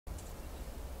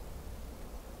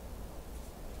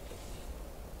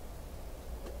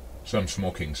So I'm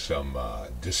smoking some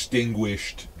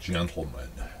Distinguished Gentleman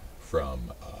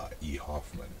from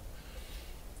Hoffman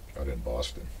out in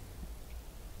Boston.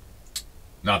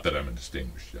 Not that I'm a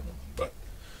distinguished gentleman, but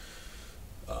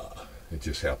it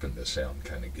just happened to sound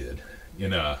kind of good.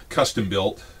 In a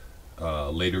CustomBilt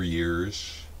later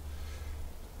years,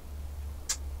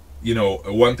 you know,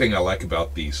 one thing I like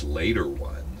about these later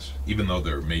ones, even though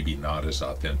they're maybe not as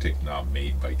authentic, not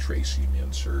made by Tracy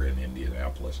Mincer in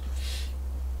Indianapolis,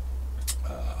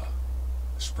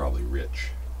 it's probably rich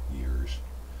years.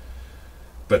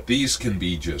 But these can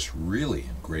be just really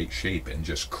in great shape and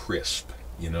just crisp.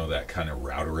 You know, that kind of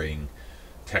routering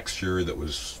texture that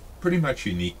was pretty much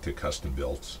unique to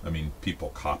CustomBilt. I mean, people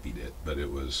copied it, but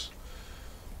it was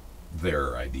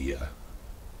their idea.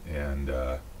 And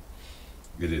it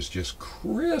is just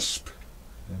crisp.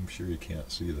 I'm sure you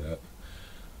can't see that.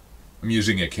 I'm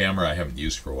using a camera I haven't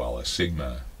used for a while, a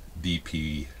Sigma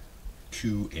DP2M.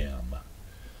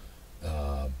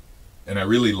 And I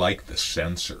really like the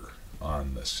sensor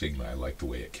on the Sigma. I like the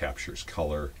way it captures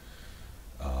color.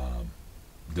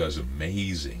 Does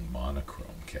amazing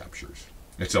monochrome captures.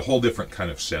 It's a whole different kind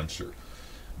of sensor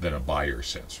than a Bayer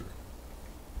sensor.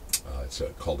 It's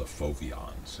called a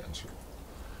Foveon sensor.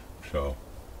 So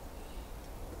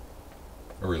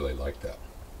I really like that.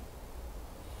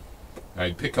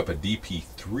 I'd pick up a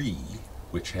DP3,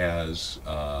 which has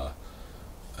a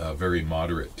very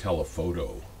moderate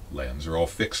telephoto lens. They're all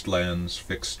fixed lens,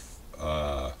 fixed,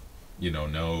 you know,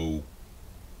 no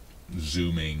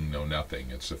zooming, no nothing.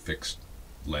 It's a fixed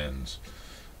lens,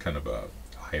 kind of a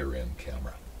higher end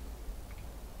camera.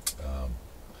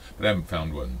 But I haven't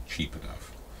found one cheap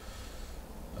enough.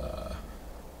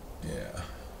 Yeah.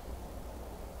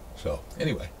 So,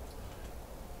 anyway.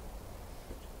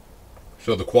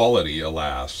 So the quality,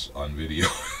 alas, on video,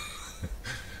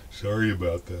 sorry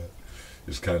about that,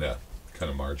 is kind of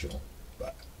marginal.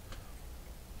 But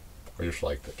I just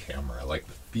like the camera. I like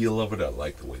the feel of it. I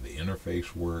like the way the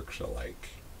interface works. I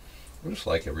just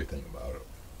like everything about it.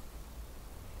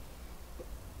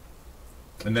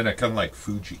 And then I kind of like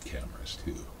Fuji cameras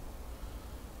too,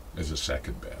 as a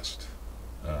second best.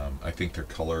 I think their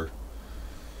color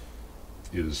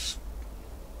is,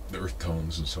 the earth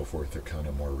tones and so forth, they're kind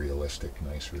of more realistic,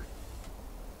 nicer.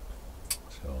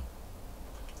 So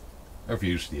I've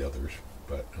used the others,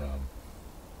 but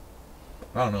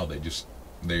I don't know, they just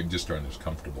aren't as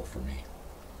comfortable for me.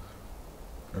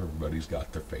 Everybody's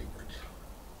got their favorites.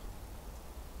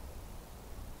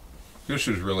 This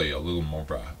is really a little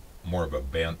more of a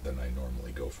bent than I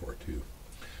normally go for too.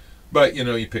 But you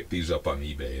know, you pick these up on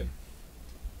eBay and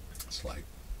it's like,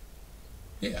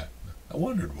 yeah, I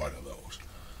wondered one of those.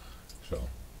 So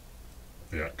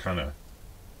yeah, it kind of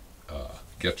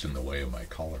gets in the way of my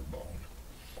collarbone.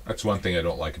 That's one thing I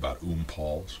don't like about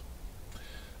Pals.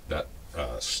 That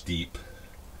steep,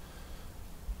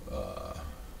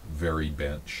 very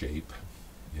bent shape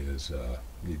is,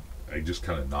 I just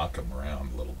kind of knock them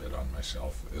around a little bit on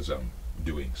myself as I'm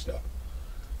doing stuff.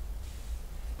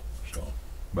 So,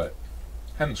 but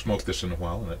hadn't smoked this in a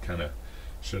while, and it kind of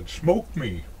said, "Smoke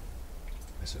me."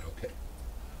 I said, "Okay."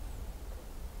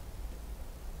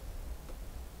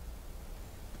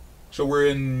 So we're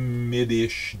in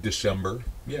mid-ish December.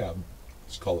 Yeah,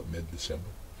 let's call it mid-December.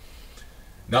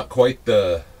 Not quite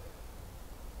the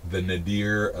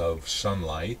nadir of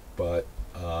sunlight, but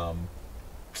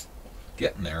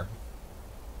getting there.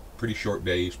 Pretty short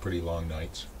days, pretty long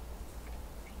nights.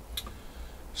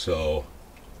 So,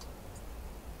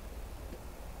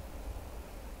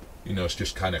 you know, it's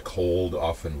just kind of cold,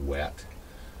 often wet.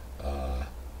 I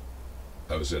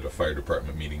was at a fire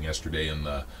department meeting yesterday, and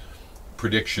the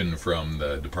prediction from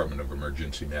the Department of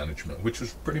Emergency Management, which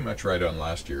was pretty much right on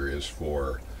last year, is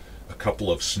for a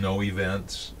couple of snow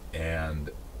events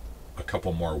and a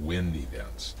couple more wind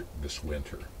events this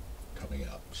winter coming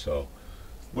up. So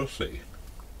we'll see.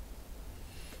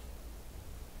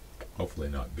 Hopefully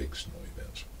not big snow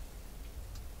events.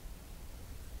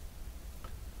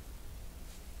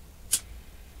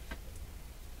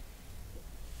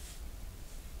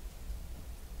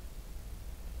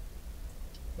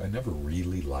 I never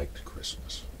really liked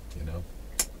Christmas, you know.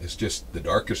 It's just the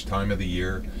darkest time of the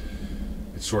year.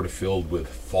 It's sort of filled with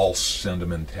false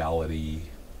sentimentality,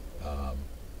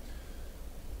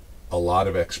 a lot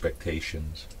of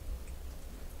expectations.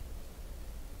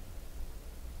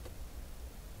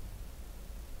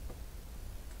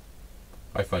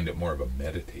 I find it more of a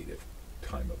meditative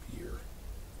time of year,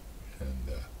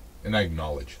 and I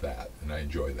acknowledge that, and I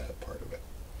enjoy that part of it.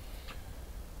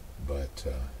 But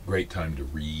great time to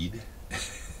read,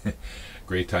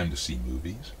 great time to see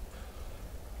movies.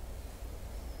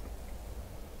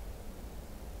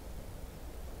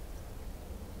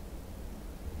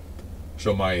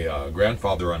 So my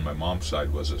grandfather on my mom's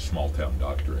side was a small town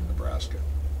doctor in Nebraska.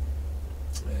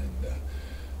 And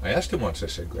I asked him once, I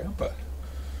said, Grandpa,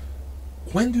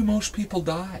 when do most people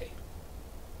die?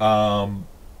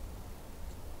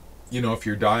 If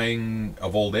you're dying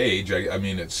of old age, I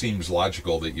mean, it seems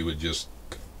logical that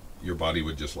your body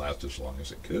would just last as long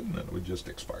as it could, and then it would just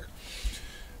expire.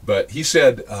 But he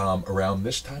said around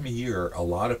this time of year, a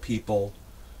lot of people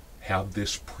have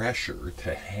this pressure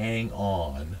to hang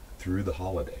on through the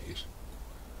holidays.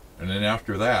 And then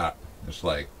after that, it's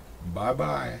like,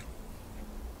 bye-bye.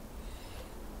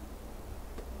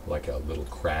 Like a little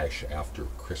crash after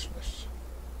Christmas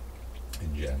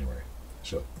in January.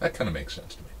 So that kind of makes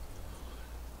sense to me.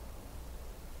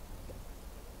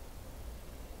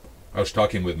 I was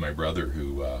talking with my brother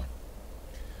who,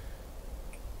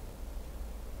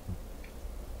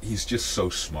 he's just so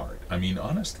smart. I mean,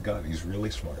 honest to God, he's really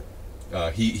smart.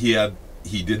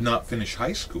 He did not finish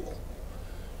high school.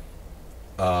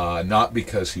 Not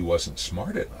because he wasn't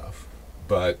smart enough,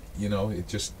 but, it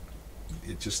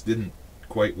just didn't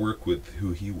quite work with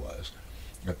who he was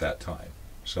at that time.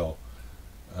 So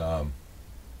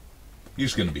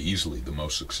he's going to be easily the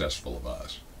most successful of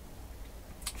us.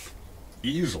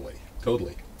 Easily,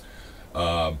 totally.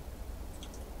 So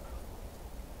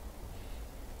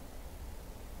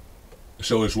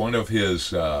as one of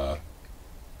his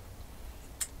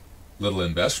little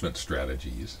investment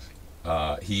strategies,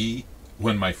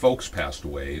 when my folks passed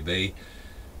away, they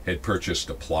had purchased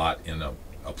a plot in a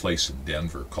place in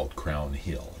Denver called Crown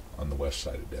Hill on the west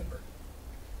side of Denver,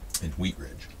 in Wheat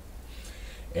Ridge.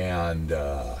 And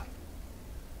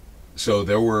so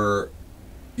there were,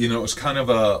 it was kind of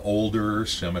a older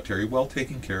cemetery, well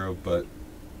taken care of, but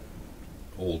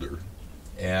older.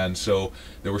 And so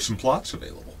there were some plots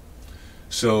available.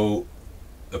 So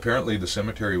apparently the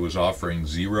cemetery was offering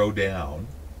 0 down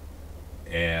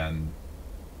and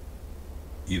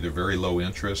either very low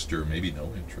interest or maybe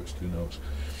no interest, who knows,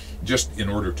 just in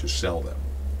order to sell them.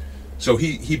 So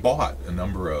he bought a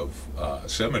number of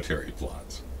cemetery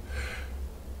plots.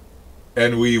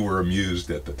 And we were amused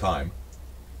at the time.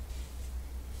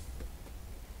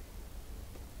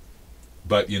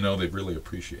 But, they've really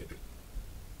appreciated it.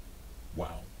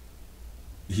 Wow.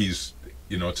 It's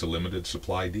a limited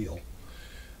supply deal.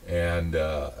 And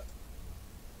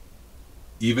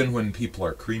even when people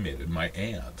are cremated, my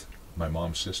aunt, my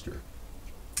mom's sister,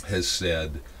 has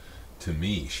said to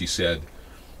me, she said,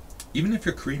 even if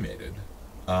you're cremated,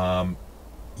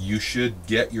 you should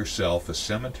get yourself a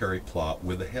cemetery plot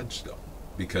with a headstone.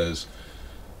 Because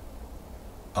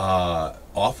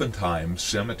oftentimes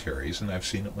cemeteries, and I've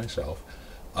seen it myself,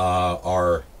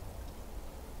 are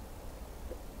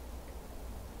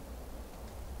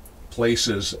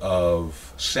places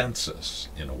of census,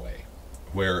 in a way,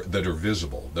 that are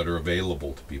visible, that are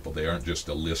available to people. They aren't just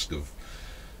a list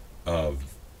of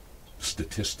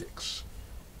statistics,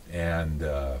 and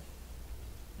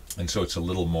so it's a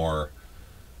little more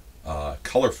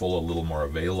colorful, a little more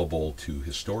available to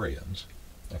historians.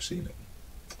 I've seen it.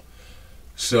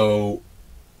 So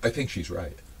I think she's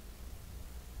right.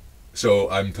 So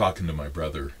I'm talking to my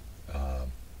brother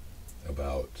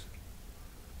about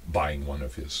buying one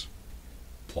of his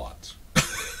plots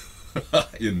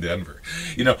in Denver.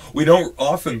 We don't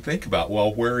often think about,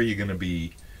 well, where are you going to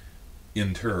be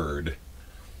interred?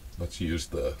 Let's use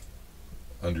the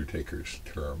undertaker's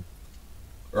term.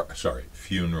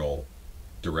 Funeral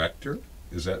director?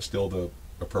 Is that still the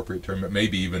appropriate term? It may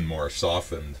be even more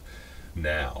softened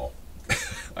now.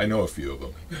 I know a few of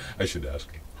them. I should ask.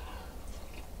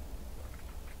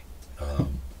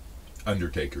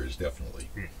 Undertaker is definitely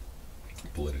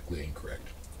politically incorrect.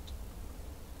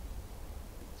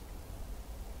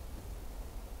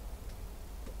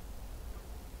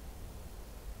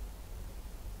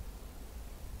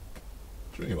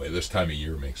 So anyway, this time of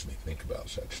year makes me think about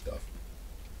such stuff.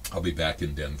 I'll be back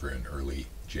in Denver in early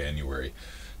January.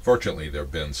 Fortunately, there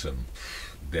have been some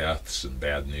deaths and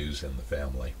bad news in the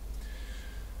family.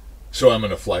 So I'm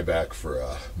going to fly back for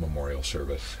a memorial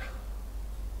service.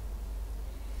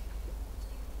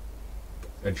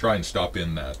 And try and stop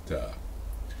in that,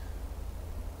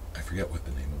 I forget what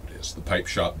the name of it is, the pipe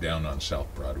shop down on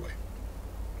South Broadway.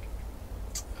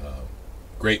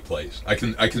 Great place. I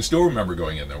can still remember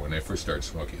going in there when I first started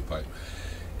smoking a pipe.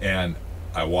 And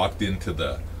I walked into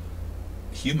the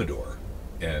humidor,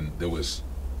 and there was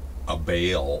a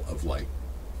bale of like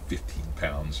 15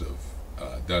 pounds of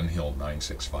Dunhill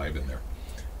 965 in there.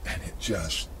 And it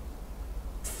just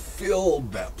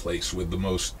filled that place with the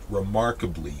most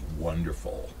remarkably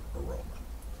wonderful aroma.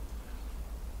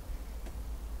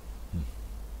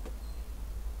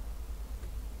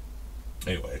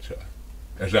 Anyway, it's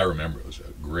as I remember, it was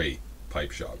a great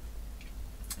pipe shop.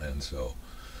 And so,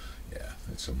 yeah,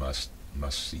 it's a must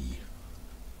see.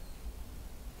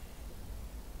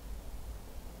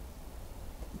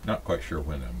 Not quite sure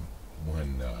when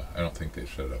I don't think they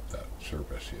set up that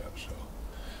service yet, so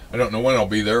I don't know when I'll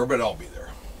be there, but I'll be there.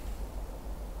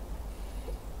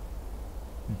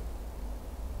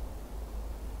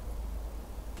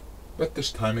 But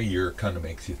this time of year kind of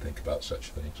makes you think about such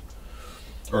things.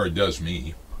 Or it does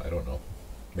me. I don't know.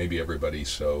 Maybe everybody's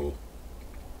so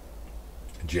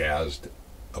jazzed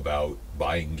about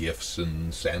buying gifts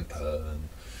and Santa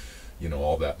and,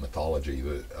 all that mythology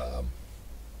that,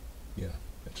 yeah,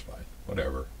 it's fine.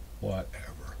 Whatever.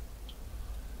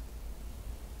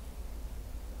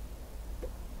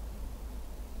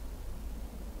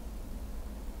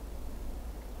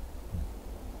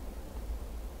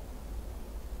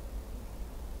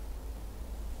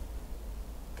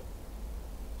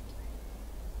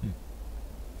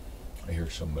 I hear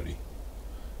somebody.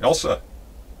 Elsa!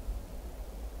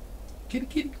 Kitty,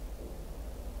 kitty.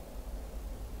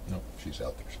 No, she's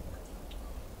out there somewhere.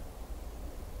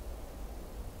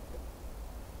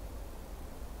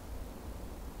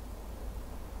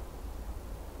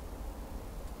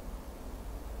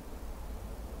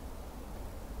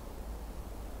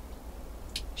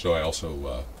 So I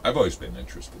also, I've always been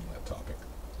interested in that topic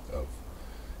of,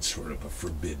 it's sort of a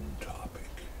forbidden topic,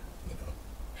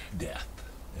 death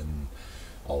and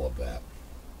all of that.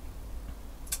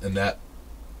 And that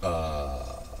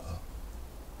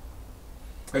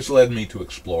has led me to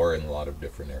explore in a lot of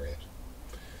different areas.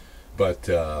 But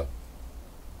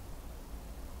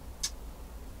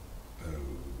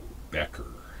Becker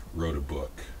wrote a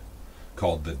book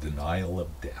called The Denial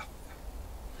of Death,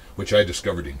 which I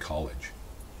discovered in college.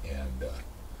 And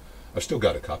I've still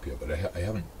got a copy of it. I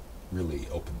haven't really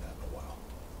opened that in a while.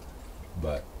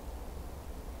 But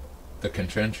the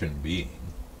contention being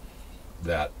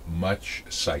that much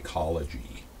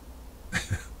psychology,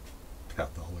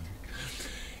 pathology,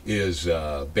 is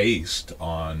based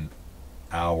on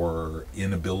our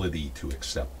inability to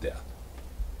accept death.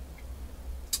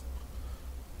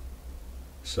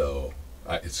 So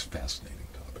it's a fascinating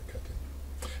topic, I think,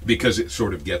 because it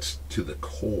sort of gets to the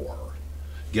core,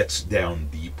 gets down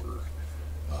deeper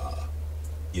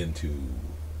into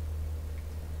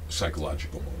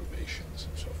psychological motivations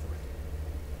and so forth.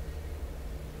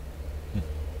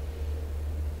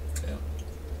 Yeah.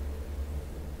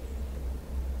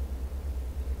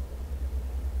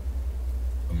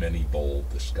 A many bold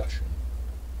discussion.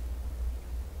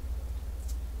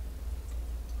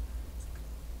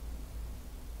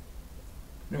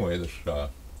 Anyway, this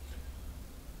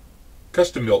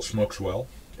CustomBilt smokes well,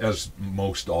 as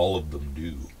most all of them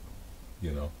do.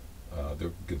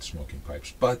 They're good smoking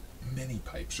pipes, but many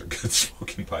pipes are good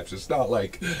smoking pipes. It's not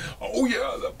like, oh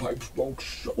yeah, that pipe smokes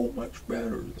so much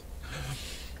better.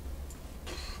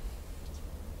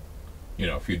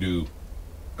 If you do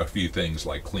a few things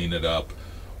like clean it up,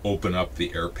 open up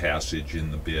the air passage in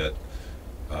the bit,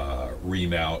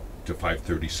 remount to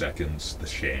 5/30 seconds the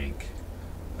shank,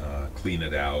 clean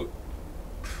it out,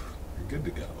 you're good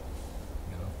to go.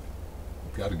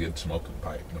 You've got a good smoking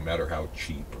pipe, no matter how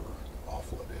cheap or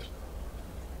awful it is.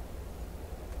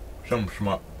 Some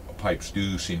pipes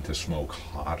do seem to smoke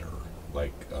hotter,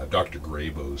 like Dr.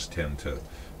 Graybo's tend to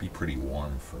be pretty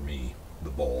warm for me, the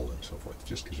bowl and so forth,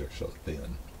 just because they're so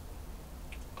thin.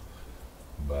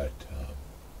 But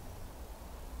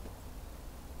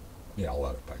a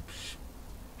lot of pipes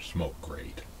smoke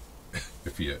great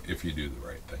if you do the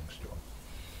right things to them.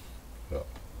 So.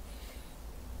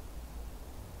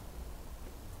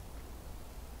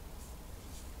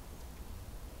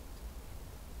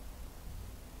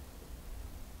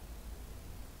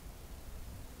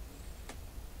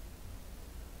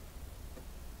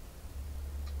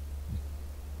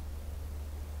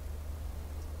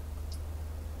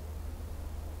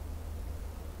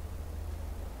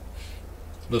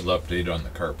 Little update on the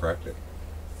chiropractic.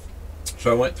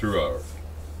 So I went through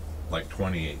like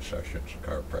 28 sessions of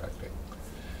chiropractic,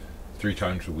 3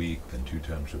 times a week, then 2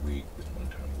 times a week, then 1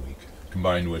 time a week,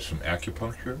 combined with some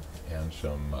acupuncture and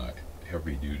some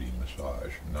heavy-duty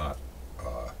massage, not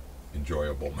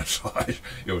enjoyable massage.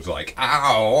 It was like,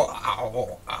 ow,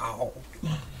 ow, ow.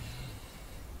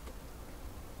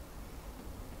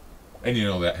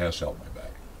 And that has helped my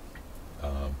back.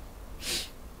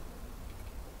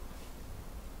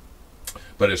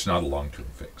 But it's not a long-term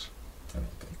fix, I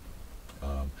don't think.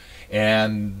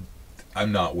 And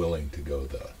I'm not willing to go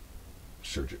the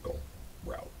surgical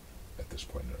route at this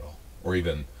point at all. Or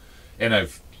even, and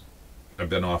I've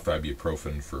been off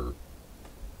ibuprofen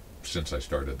since I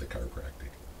started the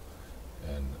chiropractic.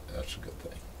 and that's a good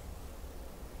thing.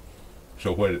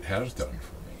 So what it has done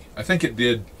for me, I think it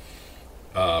did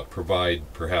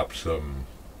provide perhaps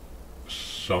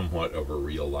somewhat of a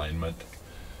realignment.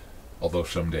 Although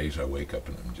some days I wake up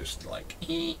and I'm just like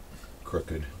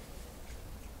crooked.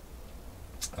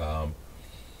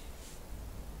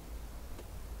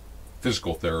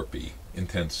 Physical therapy,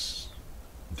 intense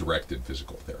directed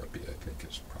physical therapy, I think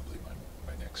is probably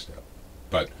my next step.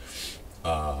 But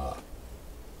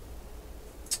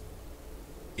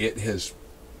it has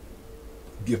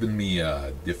given me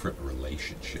a different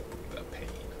relationship with that pain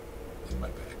in my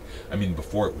back. I mean,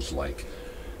 before it was like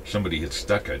somebody had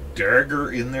stuck a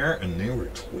dagger in there and they were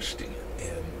twisting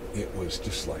it, and it was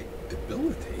just like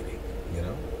debilitating, you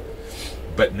know.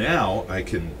 But now I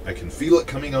can feel it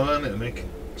coming on, and I can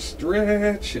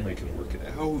stretch, and I can work it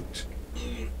out,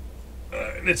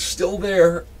 and it's still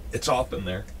there. It's often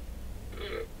there,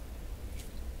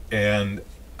 and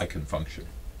I can function.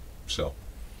 So,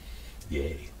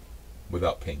 yay,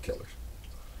 without painkillers.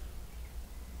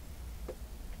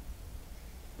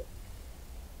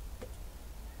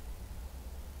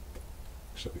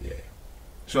 So yay.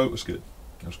 So it was good.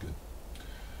 It was good.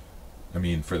 I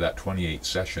mean, for that 28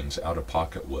 sessions, out of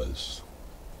pocket was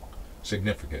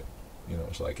significant. You know, it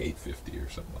was like $850 or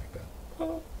something like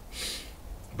that.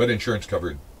 But insurance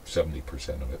covered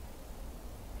 70% of it.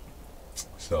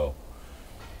 So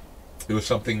it was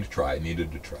something to try. I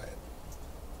needed to try it.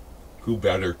 Who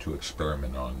better to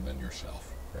experiment on than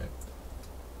yourself, right?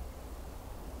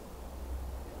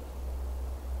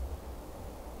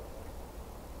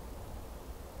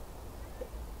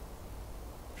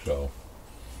 So,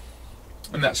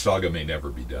 and that saga may never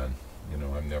be done. You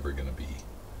know, I'm never going to be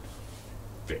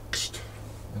fixed.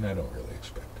 And I don't really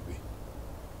expect to be.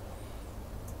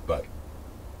 But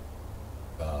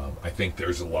I think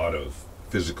there's a lot of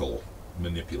physical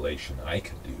manipulation I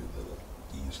can do that'll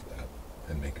ease that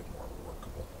and make it more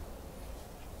workable.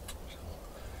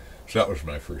 So that was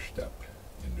my first step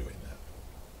in doing that.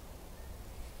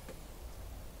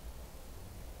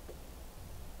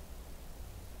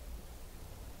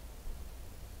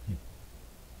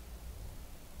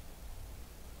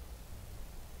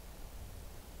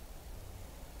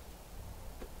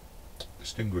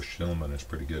 Distinguished Gentleman is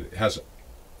pretty good. It has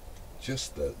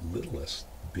just the littlest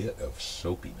bit of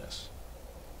soapiness.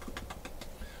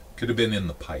 Could have been in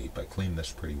the pipe. I cleaned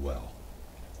this pretty well.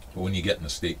 But when you get in the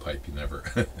state pipe, you never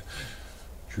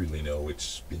truly know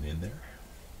it's been in there.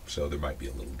 So there might be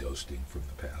a little ghosting from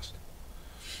the past.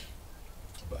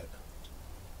 But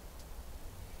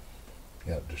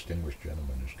yeah, Distinguished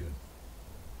Gentleman is good.